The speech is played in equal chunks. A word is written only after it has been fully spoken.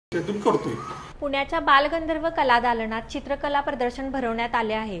करतोय। पुण्याच्या बालगंधर्व कलादालनात चित्रकला प्रदर्शन भरवण्यात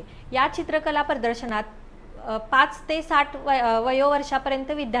आले आहे। या चित्रकला प्रदर्शनात 5 ते 60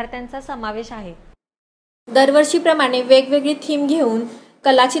 वयोवर्षापर्यंत विद्यार्थ्यांचा समावेश आहे। दरवर्षीप्रमाणे वेगवेगळी थीम घेऊन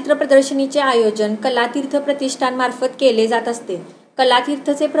कलाचित्र प्रदर्शनीचे आयोजन कलातीर्थ प्रतिष्ठान मार्फत केले जात असते।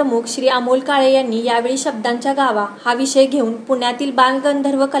 कलातीर्थचे प्रमुख श्री अमोल काळे यांनी यावेळी शब्दांच्या गावा हा विषय घेऊन पुण्यातील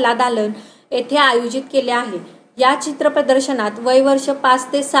बालगंधर्व कलादालन येथे आयोजित केले आहे। या चित्र प्रदर्शनात वयवर्ष 5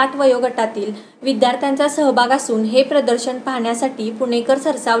 ते 60 वयोगटातील विद्यार्थ्यांचा सहभाग असून हे प्रदर्शन पाहण्यासाठी पुणेकर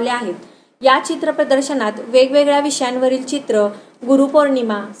सरसावले आहेत। या चित्र प्रदर्शनात वेगवेगळ्या विषयांवरील चित्र,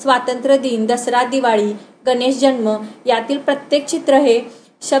 गुरुपौर्णिमा, स्वातंत्र्य दिन, दसरा, दिवाळी, गणेश जन्म यातील प्रत्येक चित्र हे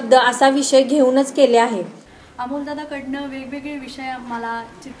शब्द असा विषय घेऊनच केले आहे। अमोलदादाकडनं वेगवेगळे विषय मला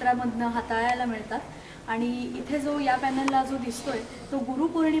चित्रामधनं हाताळायला मिळतात आणि इथे जो या पॅनलला जो दिसतोय तो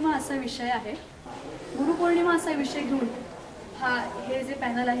गुरुपौर्णिमा असा विषय आहे। गुरुपौर्णिमा असा विषय घेऊन हे जे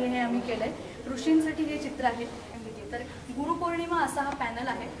पॅनल आहे हे आम्ही केलंय। ऋषींसाठी हे चित्र आहे। तर गुरुपौर्णिमा असा हा पॅनल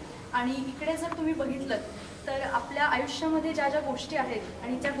आहे आणि इकडे जर तुम्ही बघितलं तर आपल्या आयुष्यामध्ये ज्या ज्या गोष्टी आहेत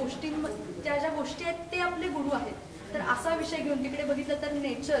आणि ज्या गोष्टी आहेत ते आपले गुरु आहेत। तर असा विषय घेऊन तिकडे बघितलं तर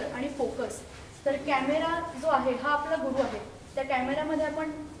नेचर आणि फोकस, तर कॅमेरा जो आहे हा आपला गुरु आहे। त्या कॅमेऱ्यामध्ये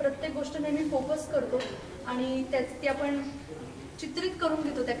आपण प्रत्येक गोष्ट नेहमी फोकस करतो आणि ती आपण चित्रित करून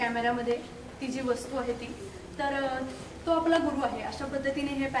घेतो त्या कॅमेऱ्यामध्ये, ती जी वस्तू आहे ती, तर तो आपला गुरु आहे। अशा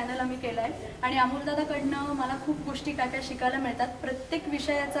पद्धतीने हे पॅनल आम्ही केलं आहे आणि अमोलदादाकडनं मला खूप गोष्टी काय काय शिकायला मिळतात। प्रत्येक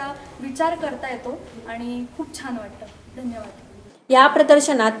विषयाचा विचार करता येतो आणि खूप छान वाटतं। धन्यवाद। या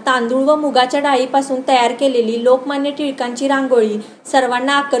प्रदर्शनात तांदूळ व मुगाच्या डाळीपासून तयार केलेली लोकमान्य टिळकांची रांगोळी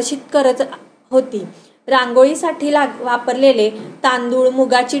सर्वांना आकर्षित करत होती। रांगोळीसाठी वापरलेले तांदूळ,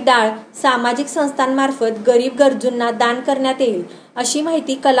 मुगाची डाळ सामाजिक संस्थांमार्फत गरीब गरजूंना दान करण्यात येईल, अशी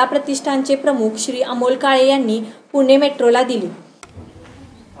माहिती कला प्रतिष्ठानचे प्रमुख श्री अमोल काळे यांनी पुणे मेट्रोला दिली।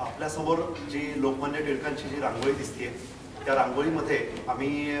 आपल्या समोर जी लोकमान्य टिळकांची जी रांगोळी दिसते त्या रांगोळीमध्ये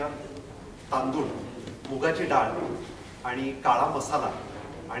आम्ही तांदूळ, मुगाची डाळ आणि काळा मसाला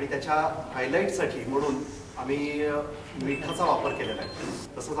आणि त्याच्या हायलाईटसाठी म्हणून आम्ही मिठाचा वापर केलेला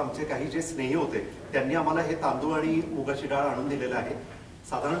आहे। तसंच आमचे काही जे स्नेही होते त्यांनी आम्हाला हे तांदूळ आणि मुगाची डाळ आणून दिलेलं आहे।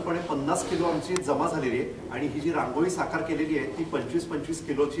 साधारणपणे 50 किलो आमची जमा झालेली आहे आणि ही जी रांगोळी साकार केलेली आहे ती 25-25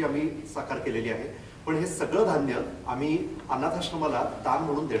 किलोची आम्ही साकार केलेली आहे। पण हे सगळं धान्य आम्ही अनाथाश्रमाला दान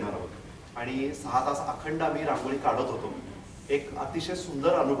म्हणून देणार आहोत आणि 6 तास अखंड आम्ही रांगोळी काढत होतो। एक अतिशय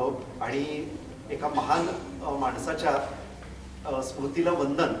सुंदर अनुभव आणि एका महान माणसाच्या स्मृतीला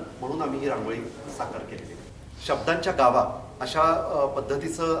वंदन म्हणून आम्ही ही रांगोळी साकार केलेली आहे। शब्दांच्या गावा अशा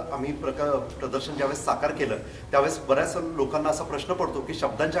पद्धतीचं आम्ही प्रदर्शन ज्यावेळेस साकार केलं त्यावेळेस बऱ्याच लोकांना असा प्रश्न पडतो की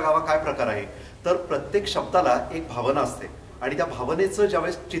शब्दांच्या गावा काय प्रकार आहे। तर प्रत्येक शब्दाला एक भावना असते आणि त्या भावनेचं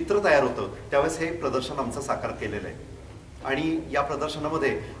ज्यावेळेस चित्र तयार होतं त्यावेळेस हे प्रदर्शन आमचं साकार केलेलं आहे। आणि या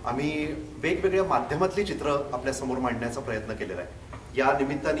प्रदर्शनामध्ये आम्ही वेगवेगळ्या माध्यमातली चित्र आपल्यासमोर मांडण्याचा प्रयत्न केलेला आहे। या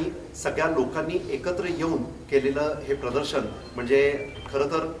निमित्ताने सगळ्या लोकांनी एकत्र येऊन केलेलं हे प्रदर्शन म्हणजे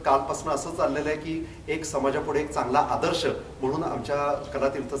खरं तर कालपासून असं चाललेलं आहे की एक समाजापुढे एक चांगला आदर्श म्हणून आमच्या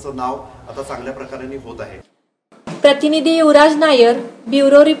कलातीर्थचं नाव आता चांगल्या प्रकारे होत आहे। प्रतिनिधी युवराज नायर,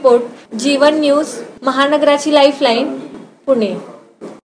 ब्युरो रिपोर्ट, जीवन न्यूज, महानगराची लाईफलाईन, पुणे।